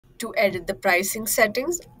To edit the pricing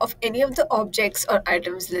settings of any of the objects or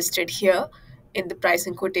items listed here in the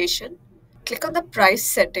pricing quotation, click on the price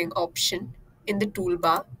setting option in the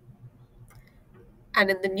toolbar,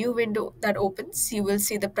 and in the new window that opens, you will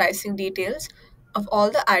see the pricing details of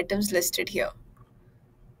all the items listed here.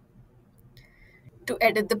 To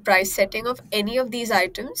edit the price setting of any of these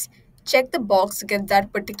items, check the box against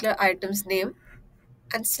that particular item's name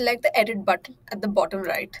and select the edit button at the bottom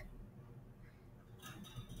right.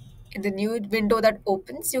 In the new window that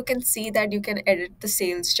opens, you can see that you can edit the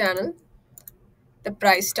sales channel, the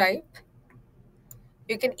price type.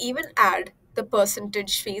 You can even add the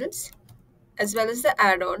percentage fields as well as the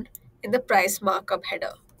add-on in the price markup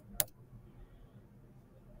header.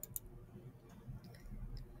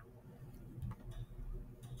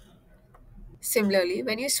 Similarly,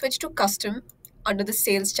 when you switch to custom under the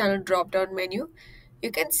sales channel drop-down menu,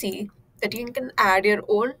 you can see that you can add your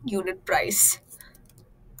own unit price.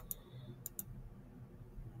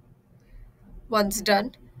 Once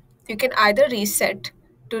done, you can either reset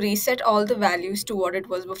all the values to what it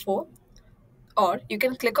was before, or you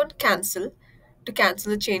can click on cancel to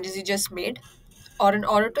cancel the changes you just made, or in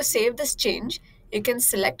order to save this change, you can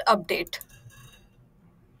select update.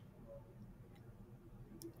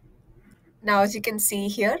 Now, as you can see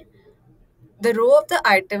here, the row of the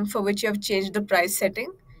item for which you have changed the price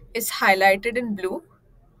setting is highlighted in blue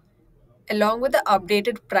along with the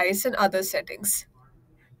updated price and other settings.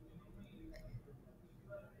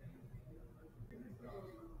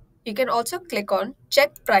 You can also click on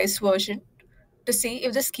check price version to see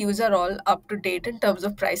if the SKUs are all up to date in terms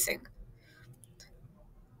of pricing.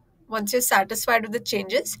 Once you're satisfied with the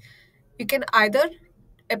changes, you can either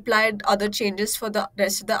apply other changes for the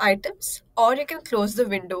rest of the items, or you can close the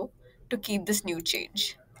window to keep this new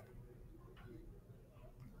change.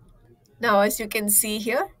 Now, as you can see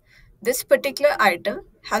here, this particular item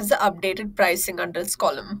has the updated pricing under its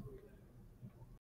column.